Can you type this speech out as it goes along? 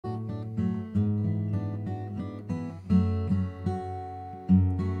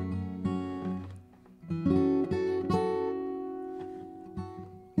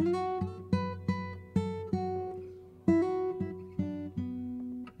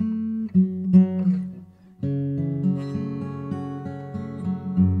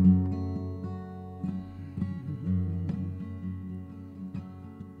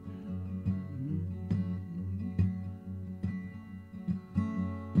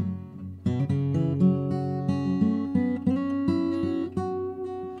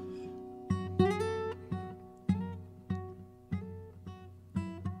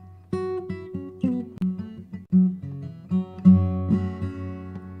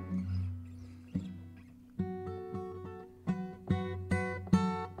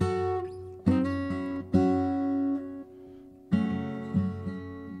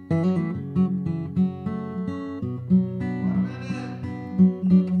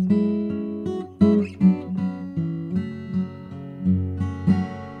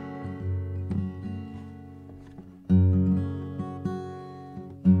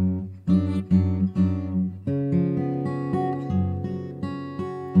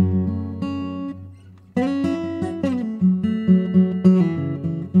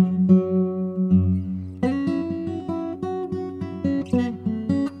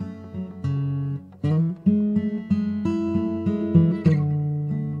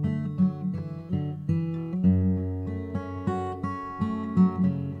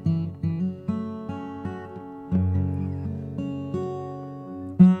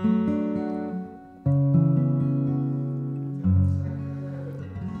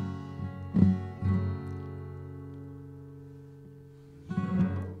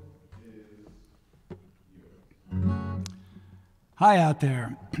Hi out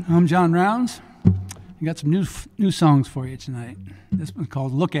there, I'm Jon Rounds. I got some new songs for you tonight. This one's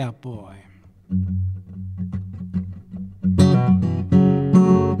called Lookout Boy.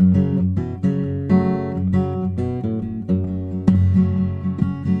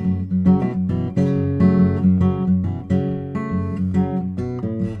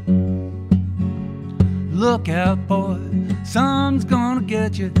 Look out, boy, some's gonna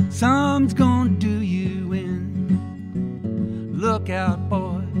get you, some's gonna do you in. Look out,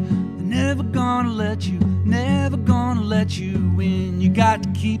 boy, they're never gonna let you win. You got to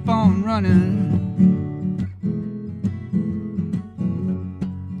keep on running.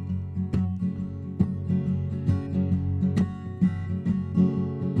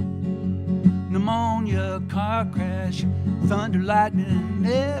 Pneumonia, car crash, thunder, lightning,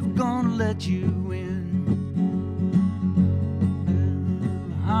 never gonna let you win.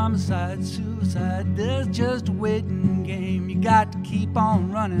 Homicide, suicide, there's just a waiting game. You got to keep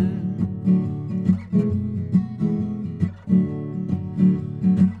on running.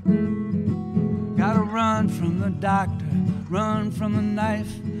 Gotta run from the doctor, run from the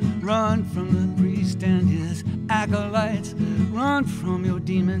knife, run from the priest and his acolytes, run from your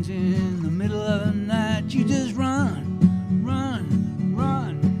demons in the middle of the night. You just run, run,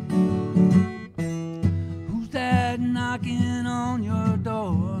 run. Who's that knocking on your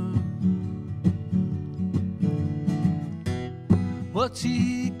door? What's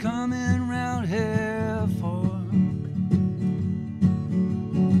he coming round here for?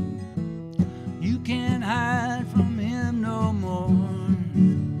 You can't hide from him no more.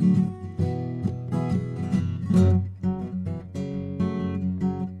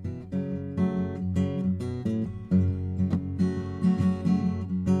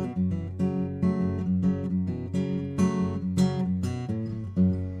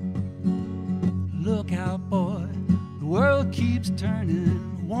 Look out, boy, the world keeps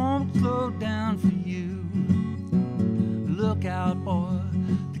turning, won't slow down for you. Look out, boy,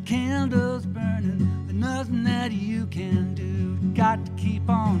 the candle's burning, there's nothing that you can do. Got to keep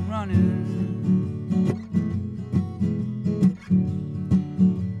on running.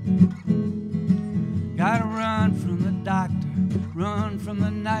 Gotta run from the doctor, run from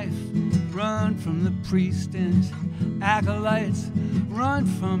the knife, run from the priest and his acolytes, run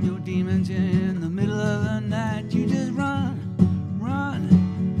from your demons in the middle of the night. You just run, run.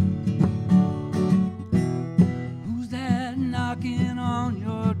 Who's that knocking on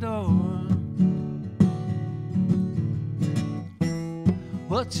your door?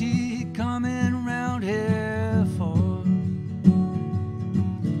 What's he coming round here for?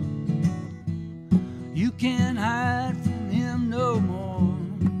 You can't hide from him no more.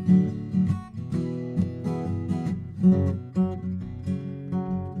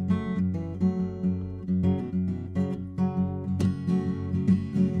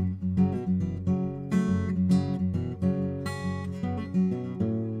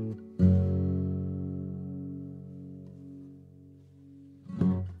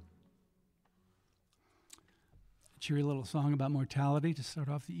 Cheery little song about mortality to start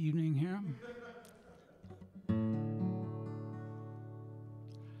off the evening here.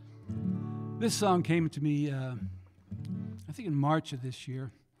 This song came to me, I think in March of this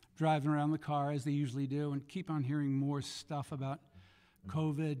year, driving around the car as they usually do, and keep on hearing more stuff about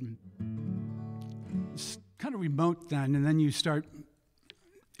COVID. And it's kind of remote then, and then you start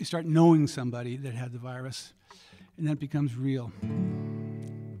knowing somebody that had the virus, and then it becomes real.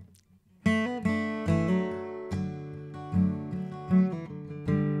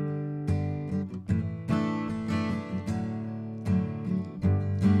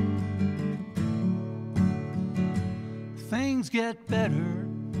 Things get better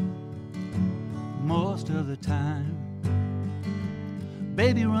most of the time.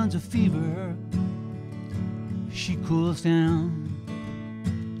 Baby runs a fever, she cools down.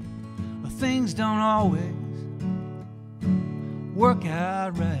 But things don't always work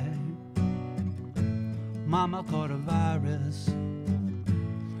out right. Mama caught a virus,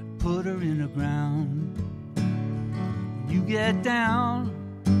 put her in the ground. You get down,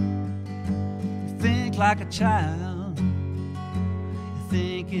 you think like a child.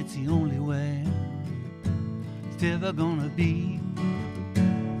 Think it's the only way it's ever gonna be.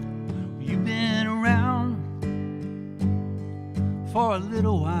 You've been around for a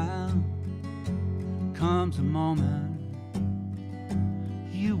little while. Comes a moment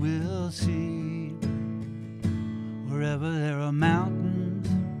you will see. Wherever there are mountains,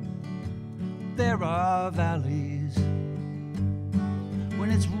 there are valleys.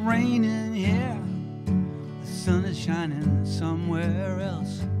 When it's raining here, the sun is shining somewhere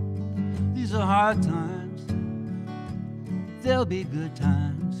else. These are hard times, there'll be good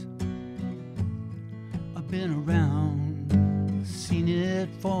times. I've been around, seen it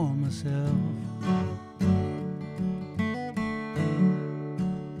for myself.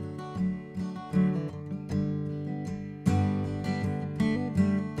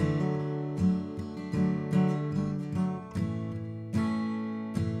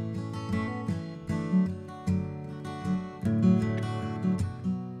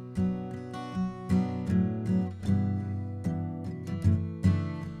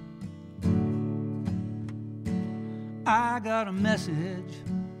 I got a message,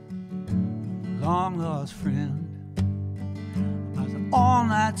 long lost friend, about an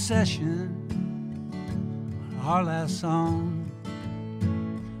all-night session, our last song.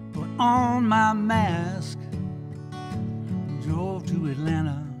 Put on my mask, drove to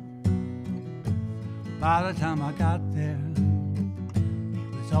Atlanta. By the time I got there,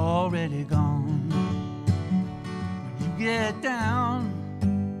 it was already gone. When you get down,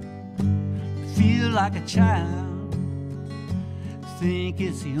 you feel like a child. Think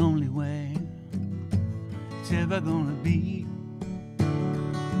it's the only way it's ever gonna be.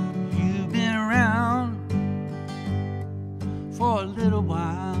 You've been around for a little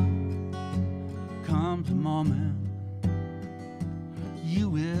while. Comes a moment you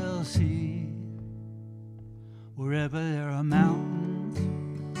will see. Wherever there are mountains,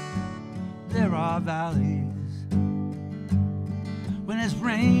 there are valleys. When it's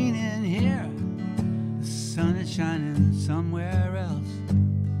raining here, the sun is shining somewhere else.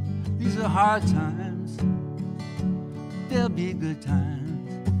 These are hard times, there'll be good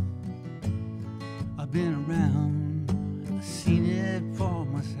times. I've been around, I've seen it for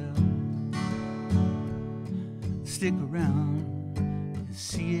myself. Stick around and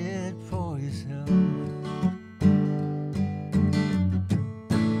see it for yourself.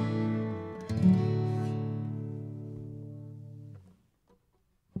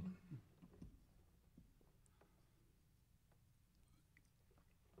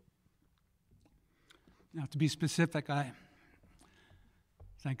 Now, to be specific, I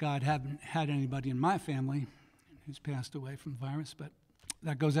thank God haven't had anybody in my family who's passed away from the virus, but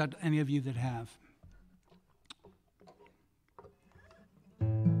that goes out to any of you that have.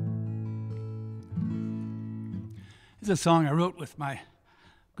 This is a song I wrote with my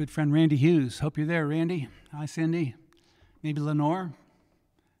good friend Randy Hughes. Hope you're there, Randy. Hi, Cindy. Maybe Lenore.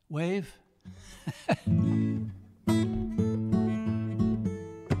 Wave.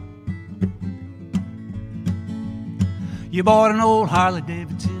 You bought an old Harley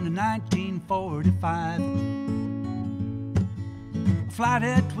Davidson in 1945. A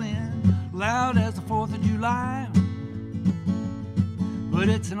flathead twin, loud as the 4th of July. But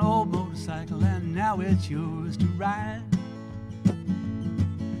it's an old motorcycle and now it's yours to ride.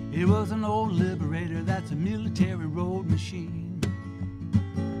 It was an old Liberator, that's a military road machine.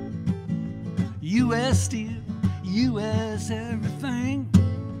 U.S. steel, U.S. everything.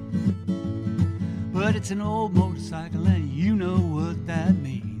 But it's an old motorcycle and you know what that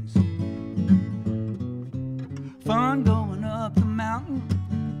means. Fun going up the mountain,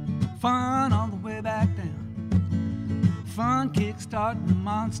 fun on the way back down. Fun kick-starting the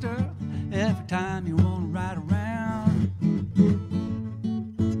monster every time you want to ride around.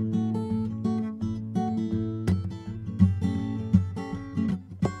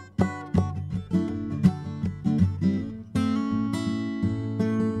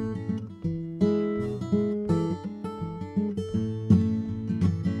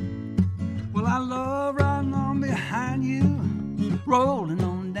 Rolling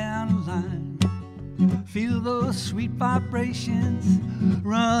on down the line, feel those sweet vibrations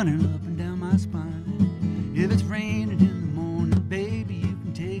running up and down my spine. If it's raining in the morning, baby, you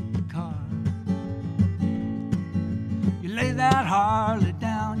can take the car. You lay that Harley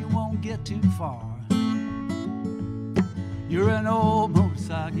down, you won't get too far. You're an old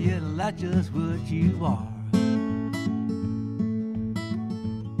motorcycle, yeah, that's just what you are.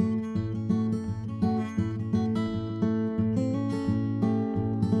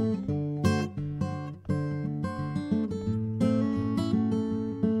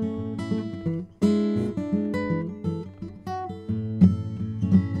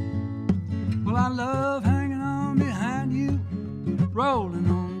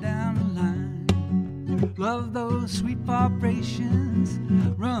 Love those sweet vibrations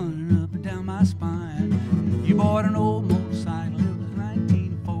running up and down my spine. You bought an old motorcycle, it was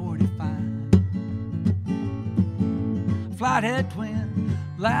 1945. Flathead twin,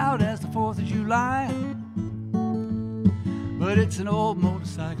 loud as the 4th of July. But it's an old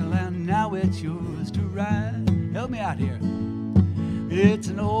motorcycle and now it's yours to ride. Help me out here. It's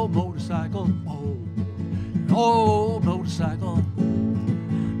an old motorcycle, oh, an old motorcycle,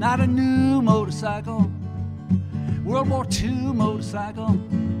 not a new motorcycle, World War II motorcycle,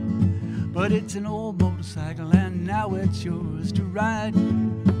 but it's an old motorcycle and now it's yours to ride.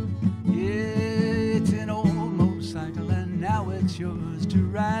 Yeah, it's an old motorcycle and now it's yours to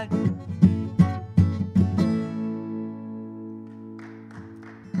ride.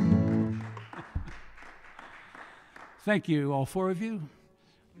 Thank you, all four of you,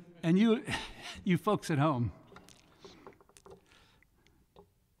 and you folks at home.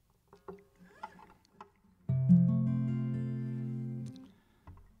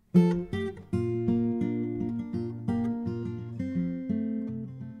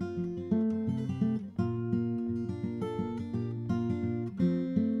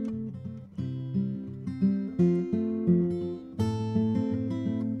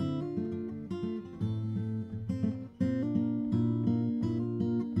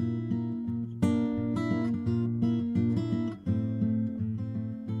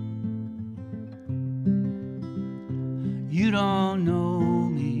 You don't know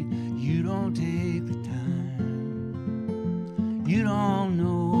me, you don't take the time. You don't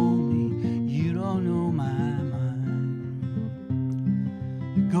know me, you don't know my mind.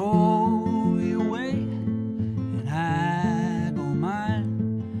 You go your way, and I go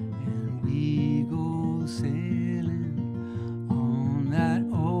mine, and we go sailing on that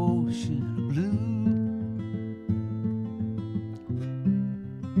ocean of blue.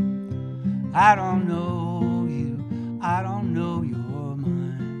 I don't know. I don't know your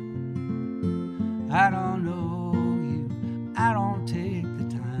mind. I don't know you. I don't take the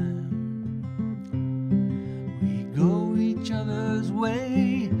time. We go each other's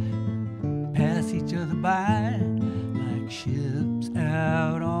way, pass each other by like ships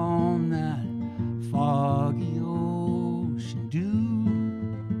out on that foggy ocean dew.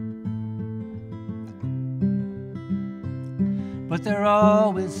 But they're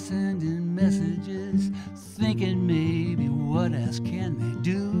always sending messages, thinking maybe what else can they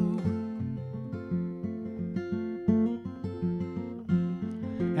do?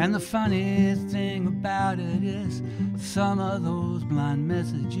 And the funny thing about it is some of those blind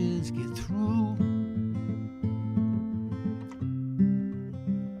messages get through.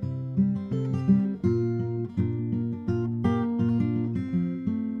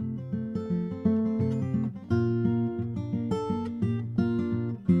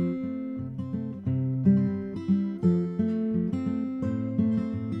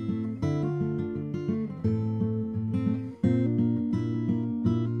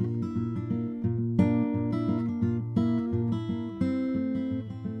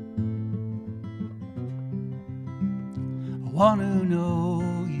 Wanna know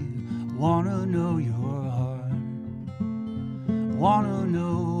you, wanna know your heart. Wanna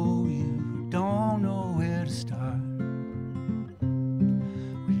know you, don't know where to start.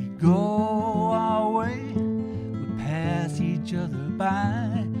 We go our way, we pass each other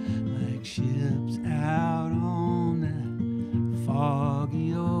by like ships out on that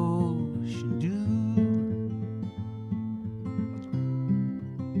foggy ocean dew.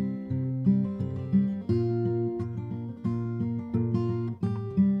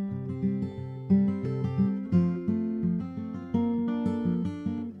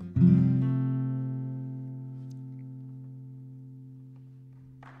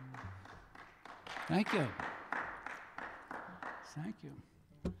 Thank you. Thank you.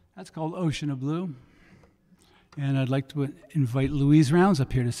 That's called Ocean of Blue. And I'd like to invite Jon Rounds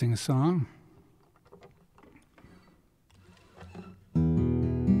up here to sing a song.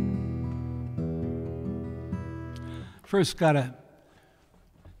 First, gotta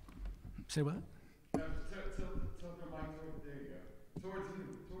say what? Tilt the mic there you go. Towards you.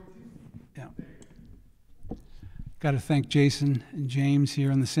 Yeah. Got to thank Jason and James here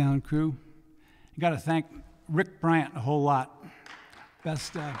on the sound crew. Got to thank Rick Bryant a whole lot.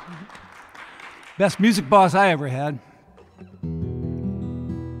 Best music boss I ever had.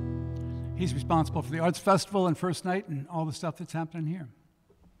 He's responsible for the Arts Festival and First Night and all the stuff that's happening here.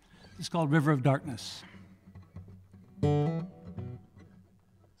 It's called River of Darkness. Start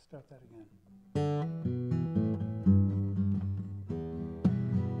that again.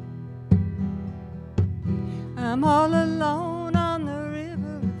 I'm all alone on the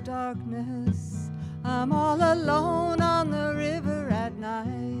river of darkness. I'm all alone on the river at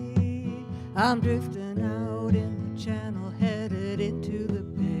night. I'm drifting out in the channel, headed into the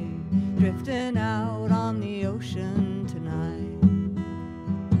bay, drifting out on the ocean tonight.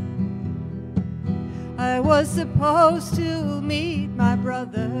 I was supposed to meet my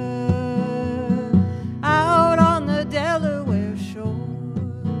brother out on the Delaware shore.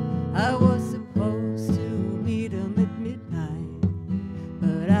 I was supposed to meet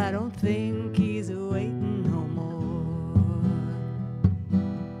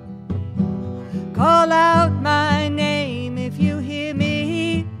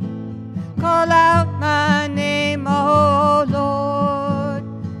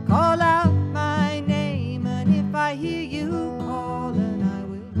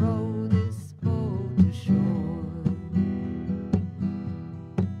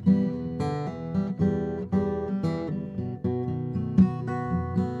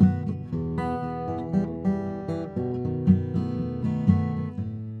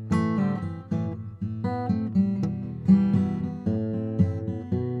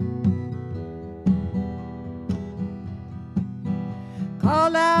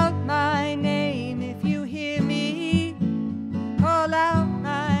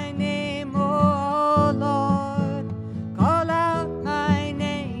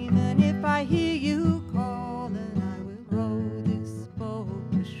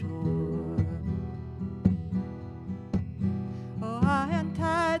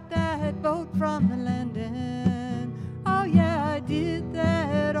from the landing. Oh yeah, I did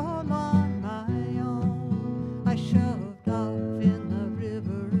that all on my own. I shoved off in the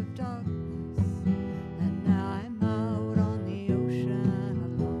river of darkness, and now I'm out on the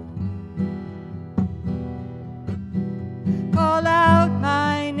ocean alone. Call out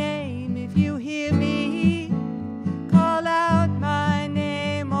my name if you hear me. Call out my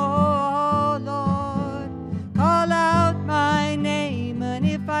name, oh Lord. Call out my name, and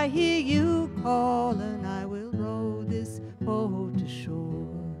if I hear you calling, I will row this boat to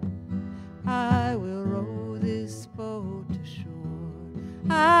shore. I will row this boat to shore.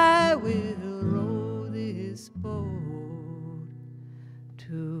 I will row this boat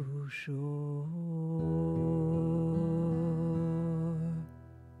to shore.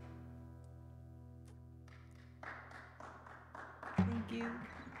 Thank you.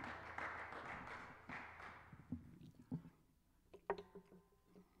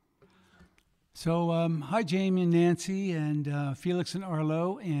 So, hi, Jamie and Nancy, and Felix and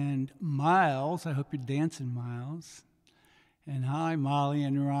Arlo, and Miles. I hope you're dancing, Miles. And hi, Molly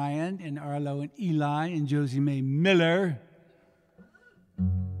and Ryan, and Arlo and Eli, and Josie Mae Miller.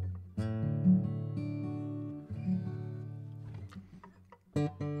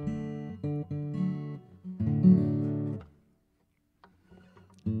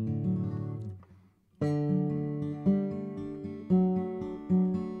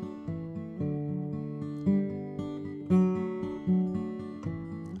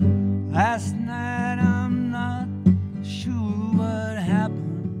 Last night I'm not sure what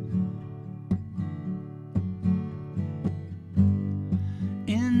happened.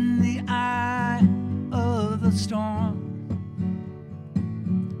 In the eye of the storm,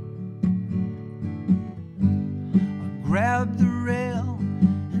 I grabbed the rail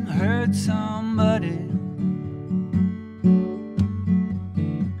and heard somebody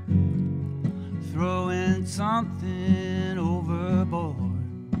throwing something overboard.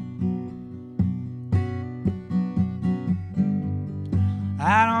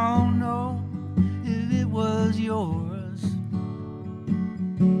 I don't know if it was yours.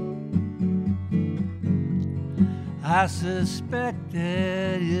 I suspect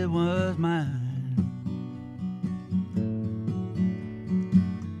that it was mine.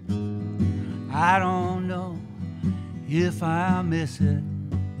 I don't know if I'll miss it,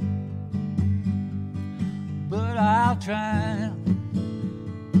 but I'll try.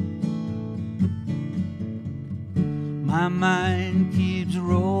 My mind keeps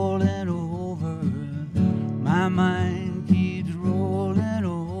rolling over. My mind keeps rolling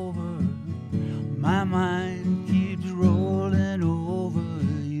over. My mind keeps rolling over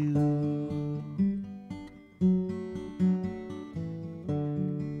you.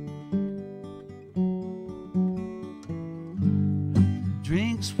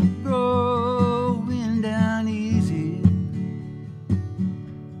 Drinks were going down easy.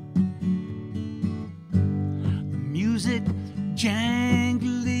 Music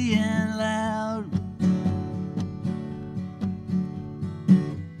jangly and loud.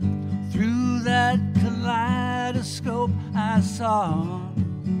 Through that kaleidoscope I saw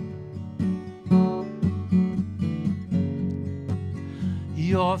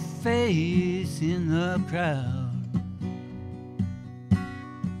your face in the crowd.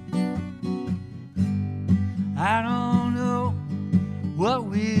 I don't know what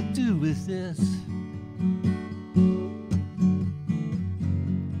we do with this.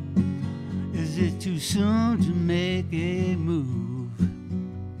 Is it too soon to make a move?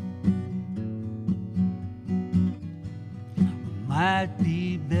 Might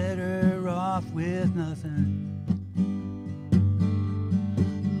be better off with nothing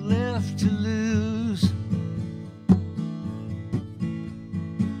left to lose.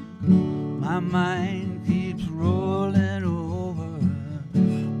 My mind keeps rolling over.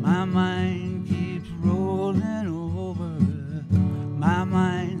 My mind keeps rolling over. My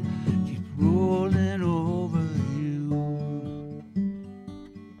mind keeps rolling over you.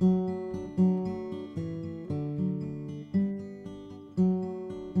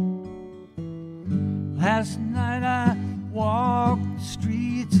 Last night I walked the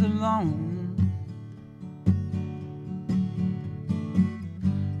streets alone.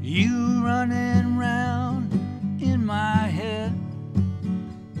 You running round in my head.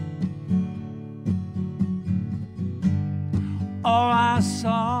 All I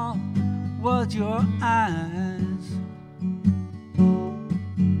saw was your eyes.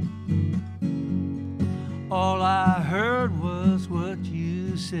 All I heard was what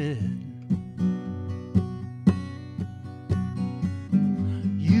you said.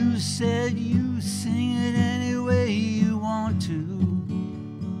 You said you sing it any way you want to.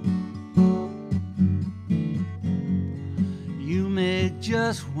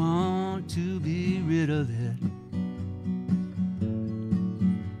 just want to be rid of it.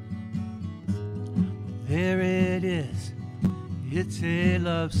 There it is, it's a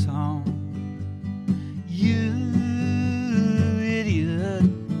love song. You idiot.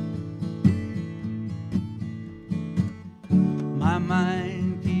 My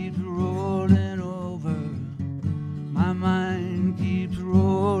mind keeps rolling over. My mind keeps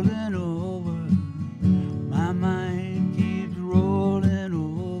rolling over. My mind keeps rolling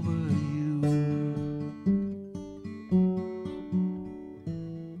over you.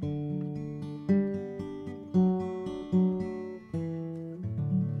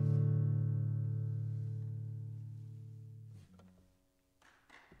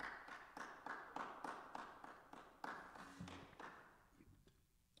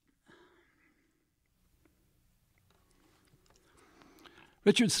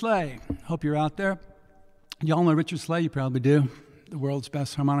 Richard Sleigh, hope you're out there. Y'all know Richard Sleigh, you probably do, the world's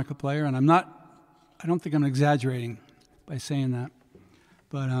best harmonica player, and I don't think I'm exaggerating by saying that.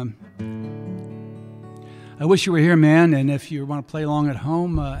 But I wish you were here, man, and if you want to play along at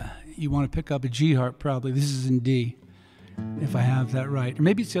home, you want to pick up a G harp probably. This is in D, if I have that right. Or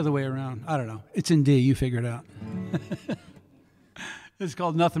maybe it's the other way around. I don't know. It's in D, you figure it out. It's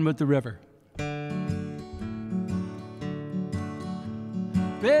called Nothing But the River.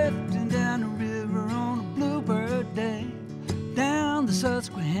 Drifting down the river on a bluebird day, down the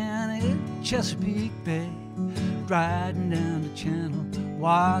Susquehanna at Chesapeake Bay, riding down the channel,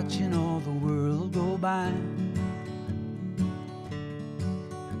 watching all the world go by.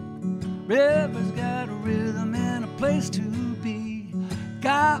 River's got a rhythm and a place to be.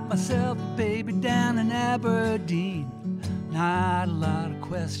 Got myself a baby down in Aberdeen. Not a lot of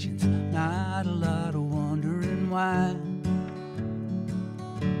questions, not a lot of wondering why.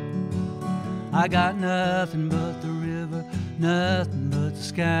 I got nothing but the river, nothing but the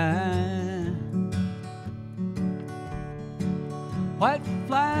sky. White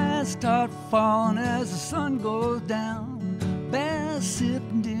flies start falling as the sun goes down. Bears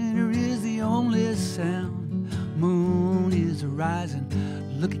sipping dinner is the only sound. Moon is rising,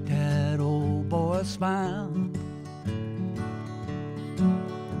 look at that old boy smile.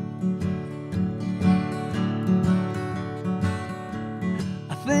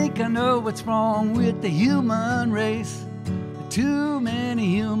 I think I know what's wrong with the human race. Too many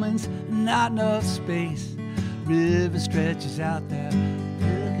humans, not enough space. River stretches out there,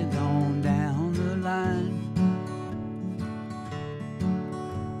 looking on down the line.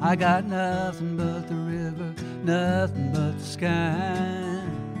 I got nothing but the river, nothing but the sky.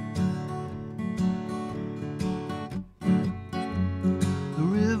 The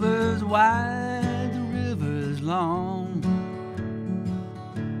river's wide, the river's long,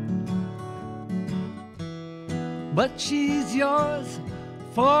 but she's yours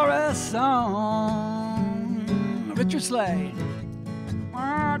for a song. Richard Sleigh.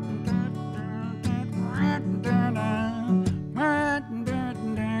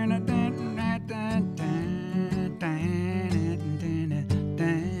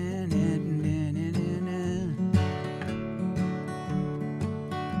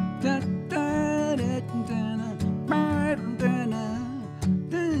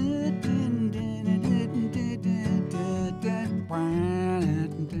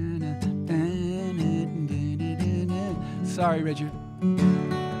 Sorry, Richard.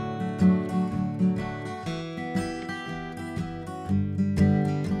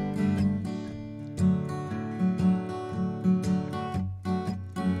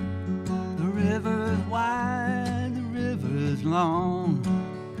 The river's wide, the river's long,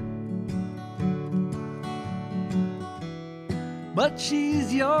 but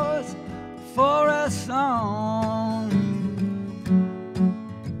she's yours for a song.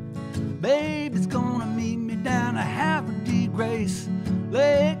 Baby's gonna meet me down a Half-a-D Grace,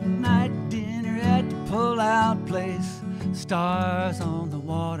 late night dinner at the pull-out place. Stars on the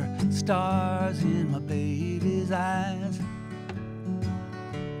water, stars in my baby's eyes.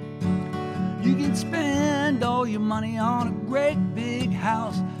 You can spend all your money on a great big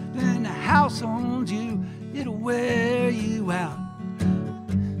house, then the house owns you, it'll wear you out.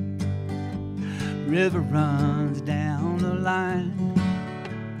 River runs down the line.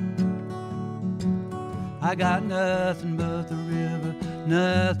 I got nothing but the river,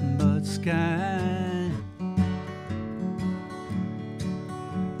 nothing but the sky.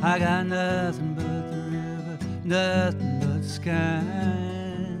 I got nothing but the river, nothing but the sky.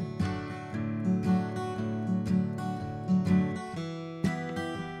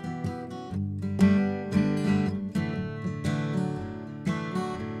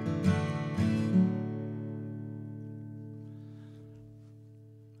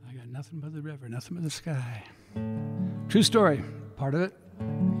 nothing but the river, nothing but the sky. True story, part of it.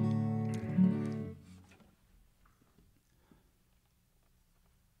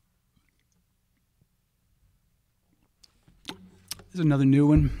 There's another new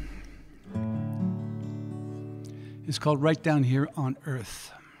one. It's called Right Down Here on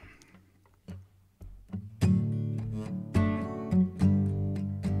Earth.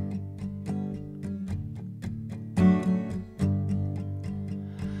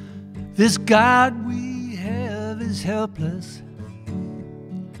 This God we have is helpless,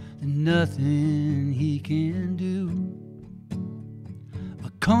 nothing he can do.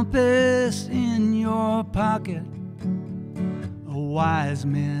 A compass in your pocket, a wise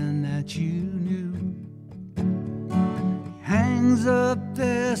man that you knew. He hangs up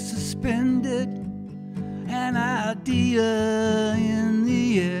there suspended, an idea in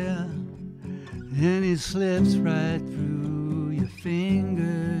the air, and he slips right through your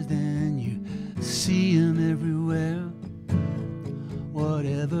fingers, then you see him everywhere.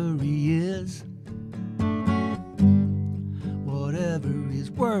 Whatever he is, whatever he's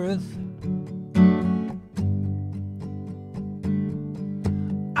worth,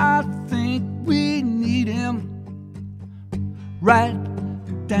 I think we need him right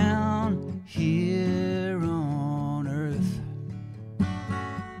down here on earth.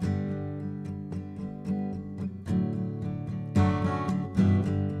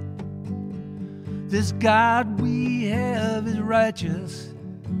 This God we have is righteous,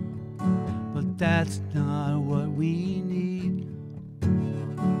 but that's not what we need.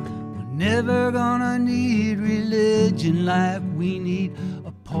 We're never gonna need religion like we need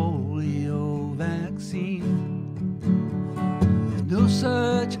a polio vaccine. There's no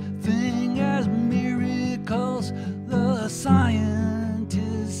such thing as miracles, the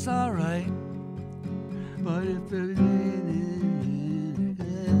scientists are right. But if there's anything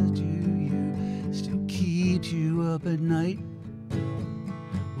that you still keeps you up at night,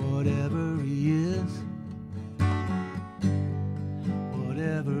 whatever he is,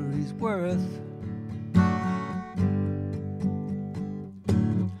 whatever he's worth,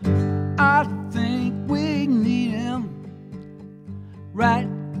 I think we need him right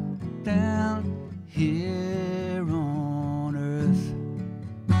down here on earth.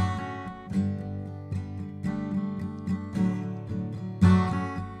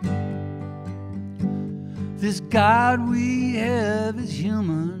 This God we have is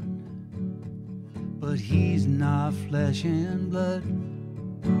human, but he's not flesh and blood.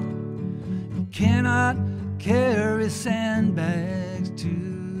 He cannot carry sandbags to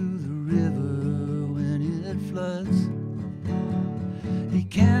the river when it floods. He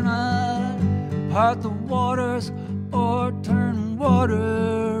cannot part the waters or turn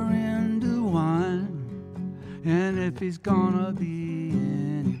water into wine. And if he's gonna be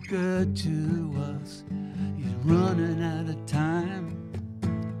any good to us, he's running out of time.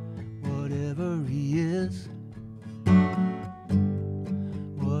 Whatever he is,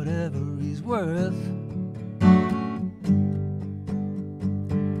 whatever he's worth,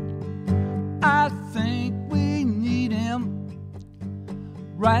 I think we need him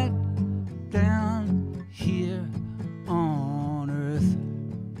right down here on earth.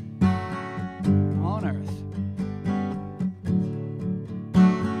 On earth.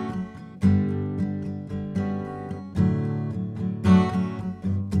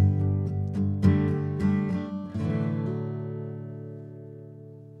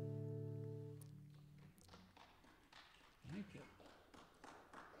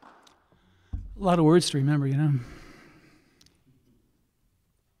 A lot of words to remember, you know.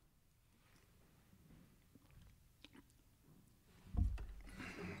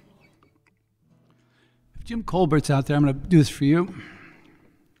 If Jim Colbert's out there, I'm going to do this for you. I'm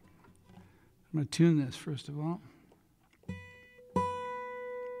going to tune this first of all.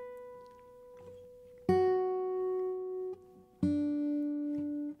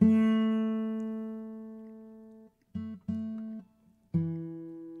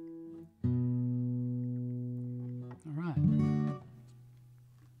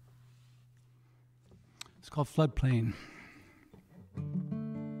 It's called Floodplain.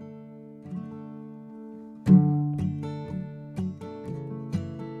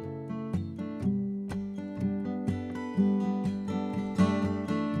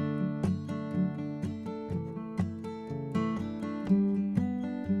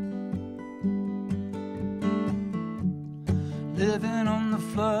 Living on the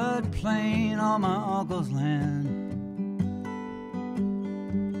floodplain on my uncle's land,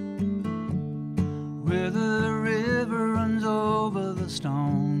 where the river runs over the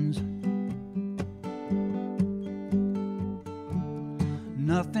stones.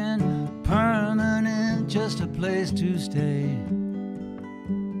 Nothing place to stay.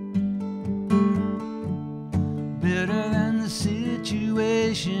 Better than the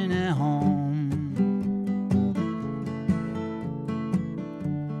situation at home.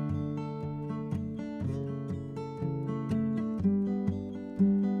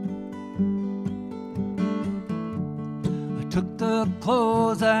 I took the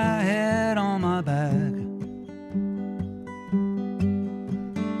clothes I had on my back,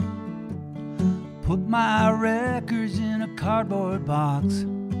 put my records in a cardboard box,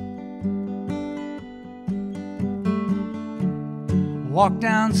 walked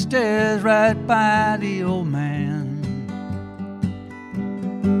downstairs right by the old man.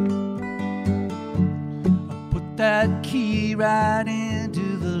 I put that key right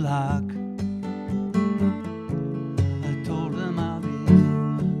into the lock. I told him I'll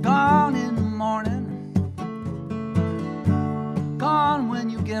be gone in the morning, gone when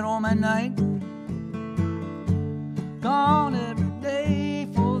you get home at night, gone every day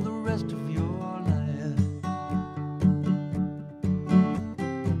for the rest of your life.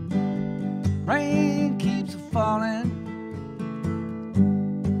 Rain keeps falling,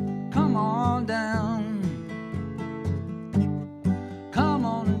 come on down, come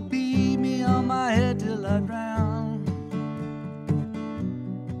on and beat me on my head till I drown.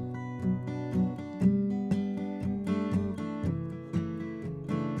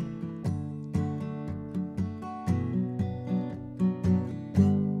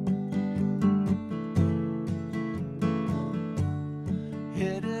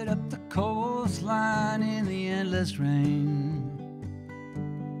 Headed up the coastline in the endless rain,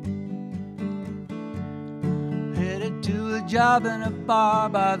 headed to a job in a bar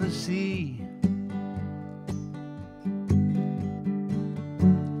by the sea.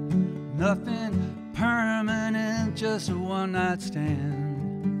 Nothing permanent, just a one-night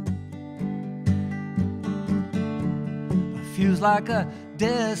stand. It feels like a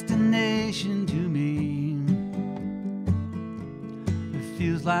destination to me.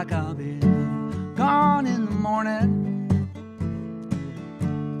 Feels like I'll be gone in the morning,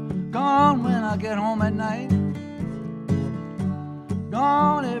 gone when I get home at night,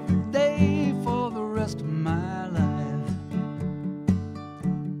 gone every day for the rest of my life.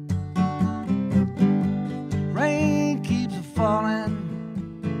 Rain keeps falling,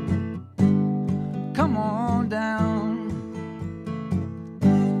 come on down,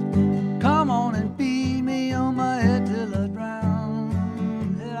 come on and beat me on my head till I drown.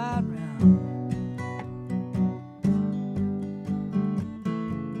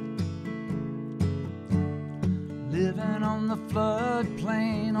 Living on the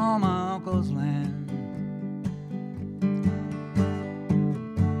floodplain on my uncle's land,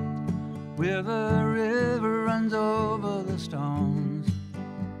 where the river runs over the stones.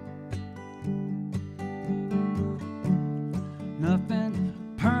 Nothing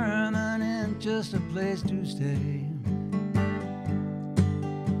permanent, just a place to stay.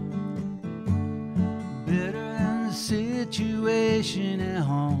 Better than the situation at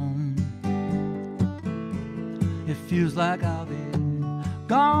home. It feels like I'll be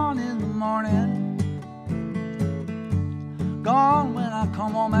gone in the morning, gone when I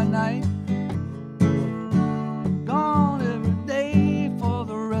come home at night, gone every day for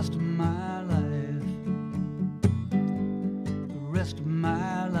the rest of my life, the rest of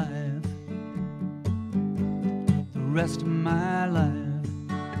my life, the rest of my life.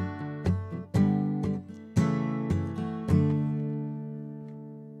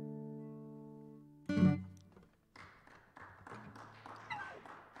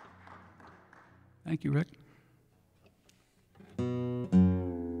 Thank you, Rick.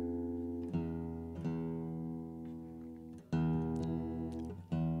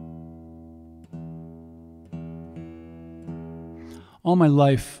 All my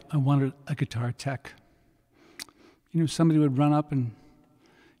life, I wanted a guitar tech. You know, somebody would run up and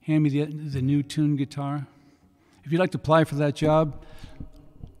hand me the new tuned guitar. If you'd like to apply for that job,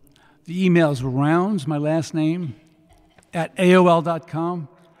 the email is rounds, my last name, at AOL.com.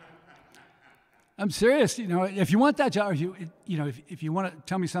 I'm serious. You know, if you want that job, if you want to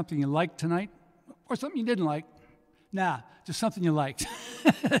tell me something you liked tonight, or something you didn't like, just something you liked.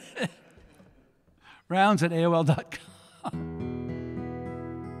 Rounds at AOL.com.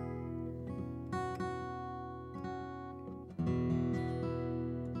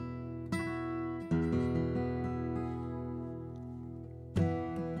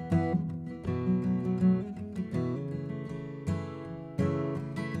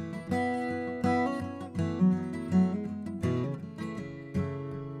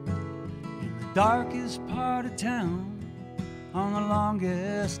 Darkest part of town on the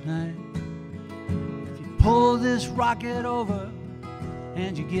longest night, if you pull this rocket over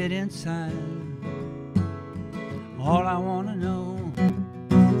and you get inside, all I want to know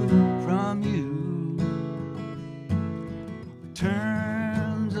from you,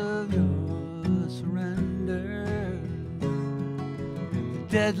 terms of your surrender, the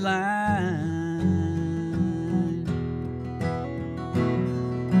deadline. In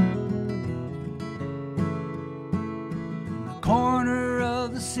the corner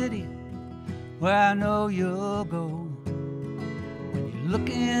of the city where I know you'll go, when you're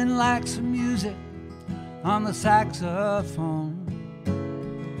looking like some music on the saxophone,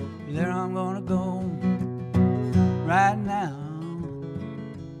 there I'm gonna go right now.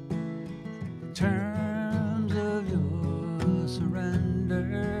 Terms of your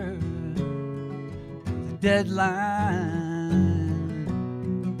surrender, the deadline.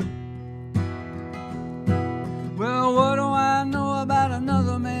 Well, what do I know about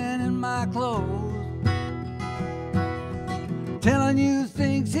another man in my clothes, telling you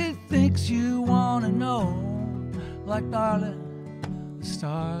things he thinks you want to know? Like, darling, the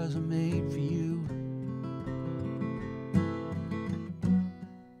stars are made for you.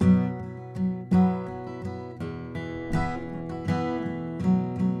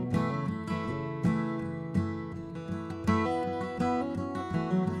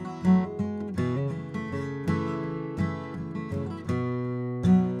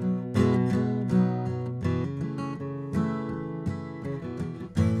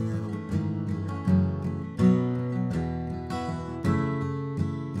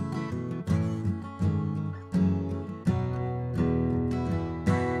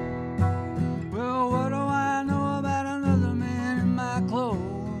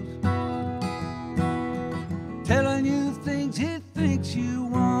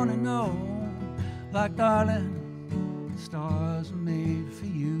 Like, darling, stars are made for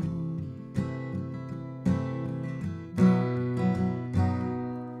you.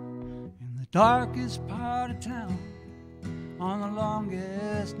 In the darkest part of town, on the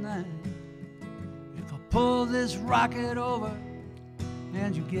longest night, if I pull this rocket over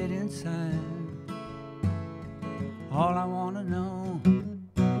and you get inside, all I want to know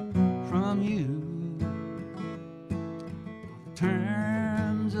from you,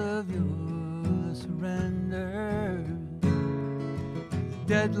 terms of your surrender,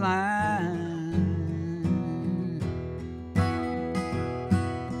 deadline,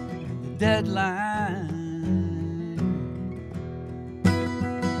 the deadline,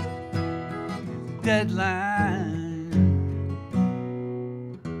 the deadline.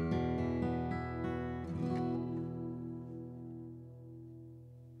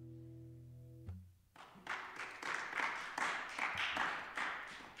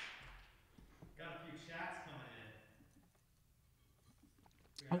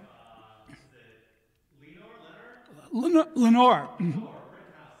 Lenore.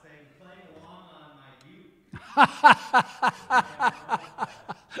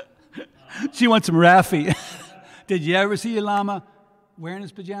 She wants some Raffi. Did you ever see Llama wearing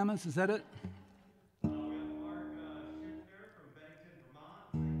his pajamas? Is that it? We have Mark Shifter from Bennington,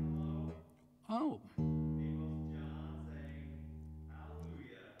 Vermont, saying hello. Oh. Amos John saying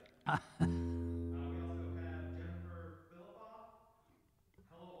hallelujah. We also have Jennifer Philippoff.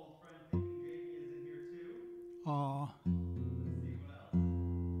 Hello, old friend, thinking Jamie is in here too. Aw. Let's see what else.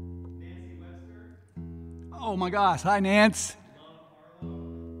 Nancy Webster. Oh my gosh. Hi, Nance. Love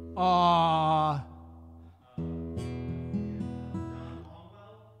Arlo. Aw. John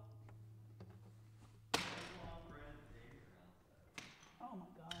Longwell. Lifelong friend David Rounds. Oh my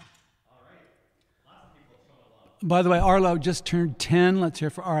gosh. All right. Lots of people showing love. By the way, Arlo just turned 10. Let's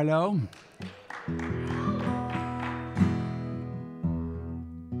hear for Arlo.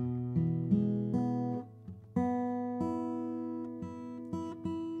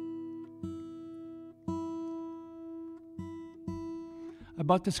 I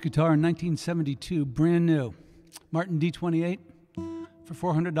bought this guitar in 1972, brand new. Martin D28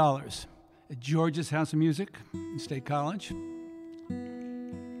 for $400 at George's House of Music in State College.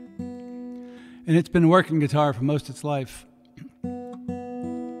 And it's been a working guitar for most of its life.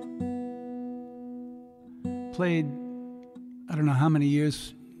 Played, I don't know how many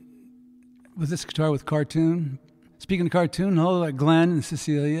years with this guitar with Cartoon. Speaking of Cartoon, hello to Glenn and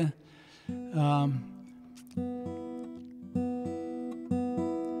Cecilia.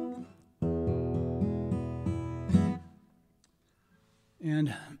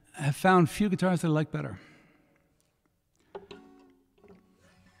 And I have found few guitars that I like better.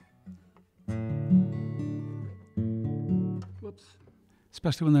 Whoops.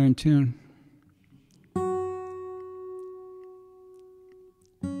 Especially when they're in tune.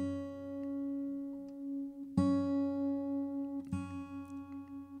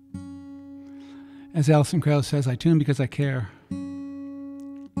 As Alison Krauss says, I tune because I care.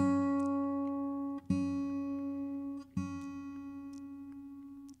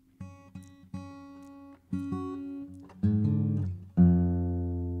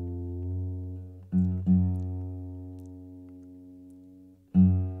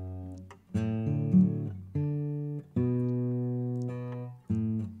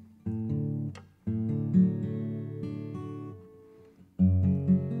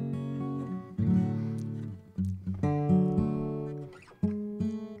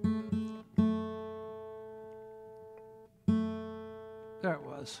 There it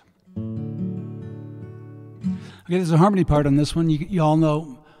was. Okay, there's a harmony part on this one. You all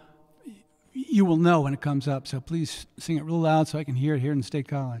know, you will know when it comes up, so please sing it real loud so I can hear it here in State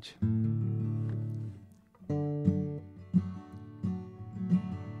College.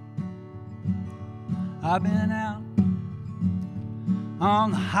 I've been out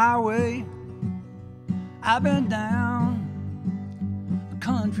on the highway, I've been down the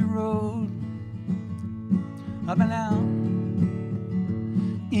country road, I've been out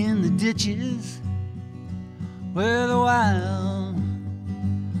in the ditches where the wild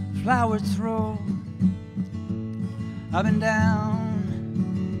flowers throw. I've been down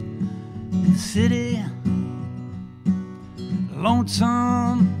in the city,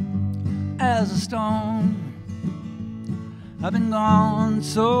 lonesome as a stone. I've been gone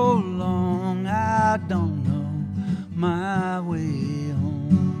so long I don't know my way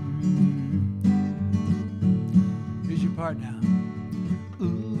home. Here's your part now.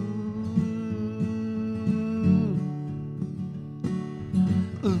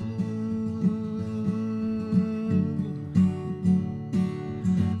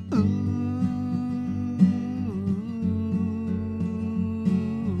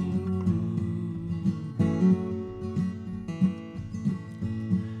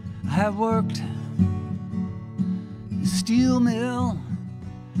 I have worked in a steel mill,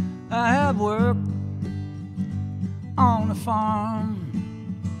 I have worked on a farm,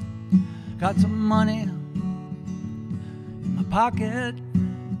 got some money in my pocket,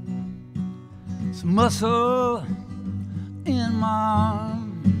 some muscle in my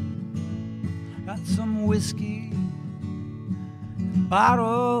arm, got some whiskey in a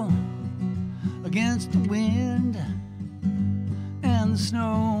bottle against the wind and the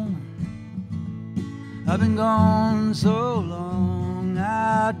snow. I've been gone so long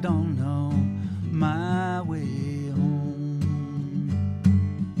I don't know my way home.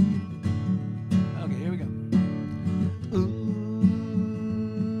 Okay, here we go. Ooh.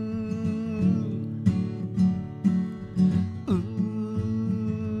 Ooh.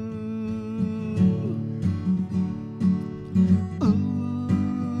 Ooh.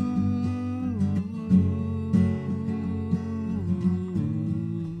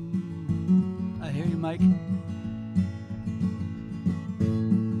 I hear you, Mike.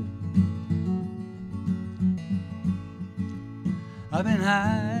 I've been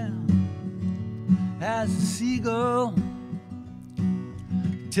high as a seagull,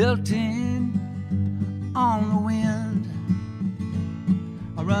 tilting on the wind.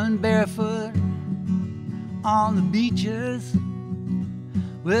 I run barefoot on the beaches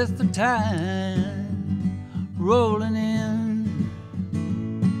with the tide rolling in.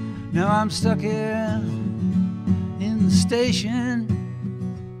 Now I'm stuck here in the station,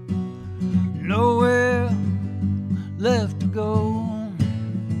 nowhere left to go.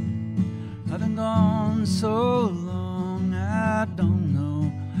 I've been gone so long I don't know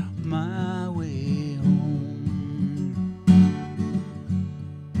my way home.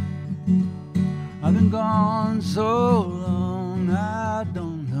 I've been gone so long I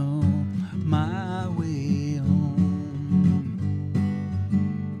don't know my way home.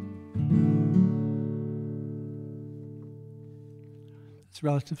 It's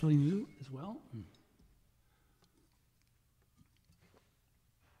relatively new as well.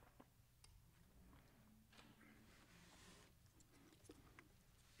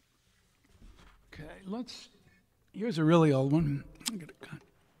 Okay, here's a really old one. I'm gonna cut.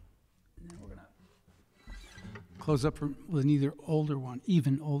 Now we're gonna close up with an even older one.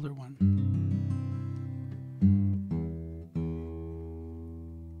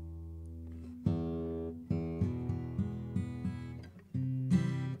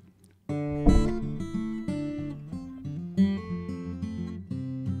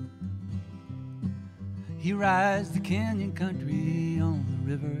 He rides the canyon country on the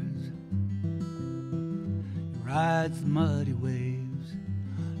rivers, rides the muddy waves.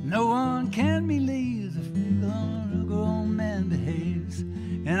 No one can believe the grown man behaves.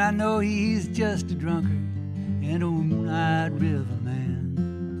 And I know he's just a drunkard and a moon-eyed river man.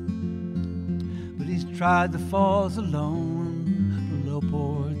 But he's tried the falls alone below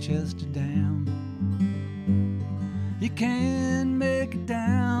Portchester Dam. You can't make it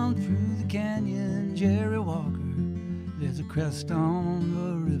down through the canyon, Jerry Walker. There's a crest on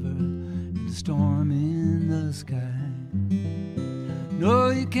the river and a storm in the sky.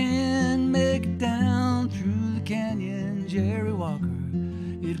 No, you can't make it down through the canyon, Jerry Walker.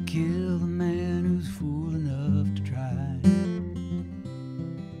 It'll kill the man who's fool enough to try.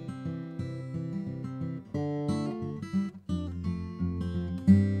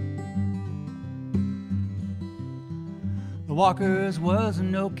 The Walkers was a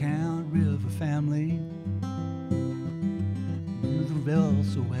no-count river family, knew the river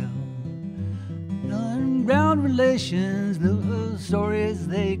so well. Underground relations, the stories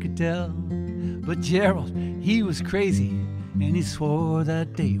they could tell. But Gerald, he was crazy, and he swore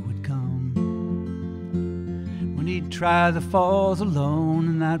that day would come when he'd try the falls alone,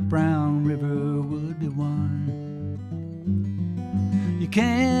 and that brown river would be won. You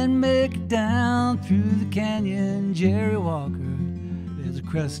can't make it down through the canyon, Jerry Walker. There's a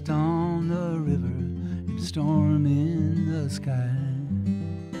crest on the river and a storm in the sky.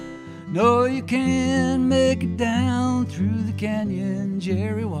 No, you can't make it down through the canyon,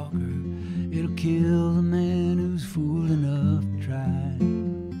 Jerry Walker. It'll kill the man who's fool enough to try.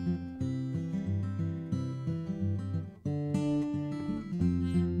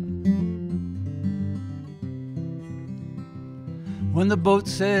 When the boat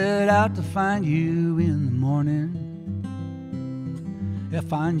set out to find you in the morning, they'll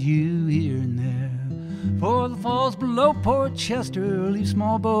find you here and there. For the falls below Portchester leave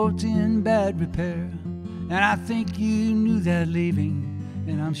small boats in bad repair. And I think you knew that leaving,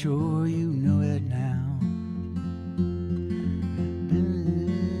 and I'm sure you know it now.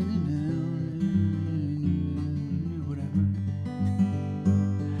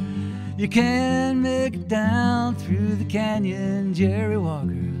 You can't make it down through the canyon, Jerry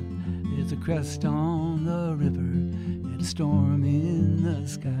Walker. There's a crest on the river and a storm in the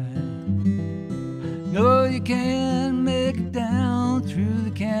sky. No, you can't make it down through the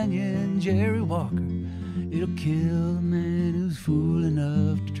canyon, Jerry Walker. It'll kill the man who's fool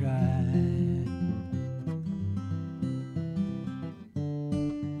enough to try.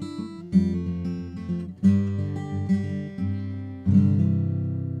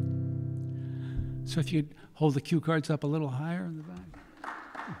 So if you'd hold the cue cards up a little higher in the back.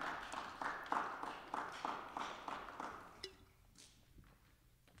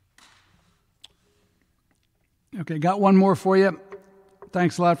 Okay, got one more for you.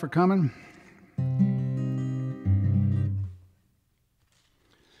 Thanks a lot for coming.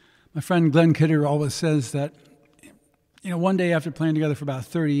 My friend Glenn Kidder always says that, one day after playing together for about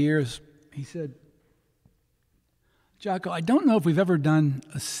 30 years, he said, Jocko, I don't know if we've ever done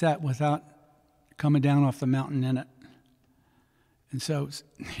a set without coming down off the mountain in it. And so,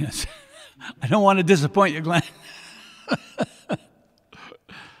 yes, I don't want to disappoint you, Glenn.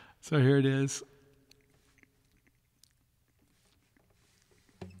 So here it is.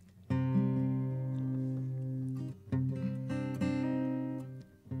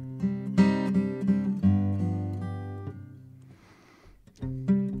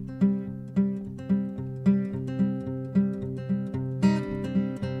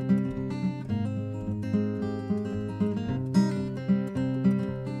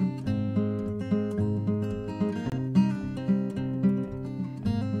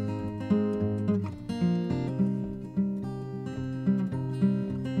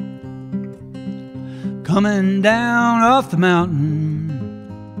 Coming down off the mountain,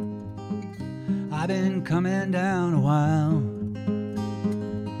 I've been coming down a while.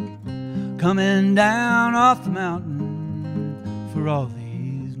 Coming down off the mountain for all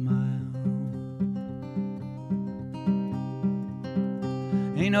these miles.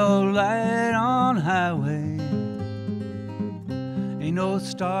 Ain't no light on the highway, ain't no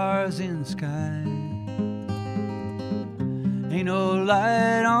stars in the sky. Ain't no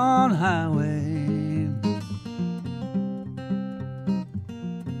light on the highway,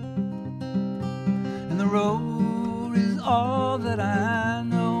 the road is all that I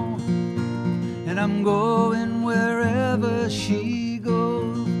know, and I'm going wherever she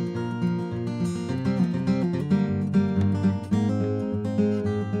goes.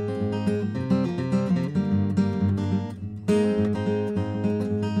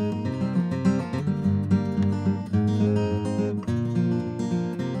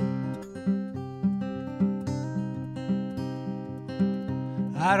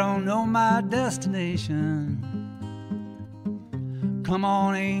 I don't know my destination. Come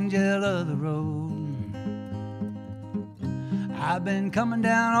on, angel of the road. I've been coming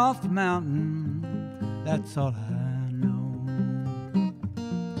down off the mountain that's all I know.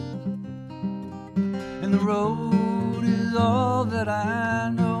 And the road is all that I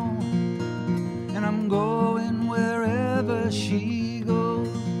know, and I'm going wherever she goes.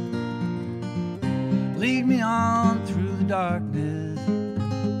 Lead me on through the darkness,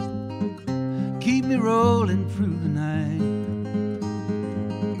 keep me rolling through the night.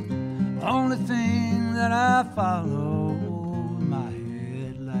 Only thing that I follow are my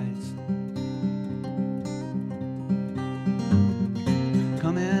headlights.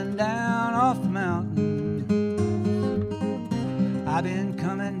 Coming down off the mountain, I've been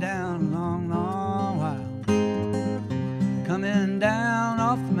coming down a long, long while. Coming down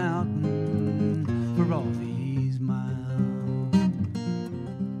off the mountain for all these miles.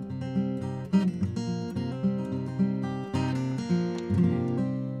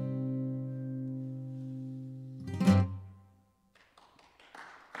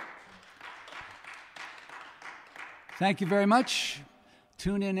 Thank you very much.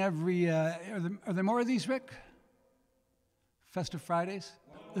 Tune in every, are there more of these, Rick? Festive Fridays?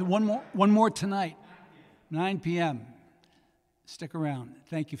 One more tonight, 9 p.m. Stick around.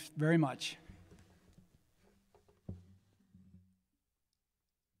 Thank you very much.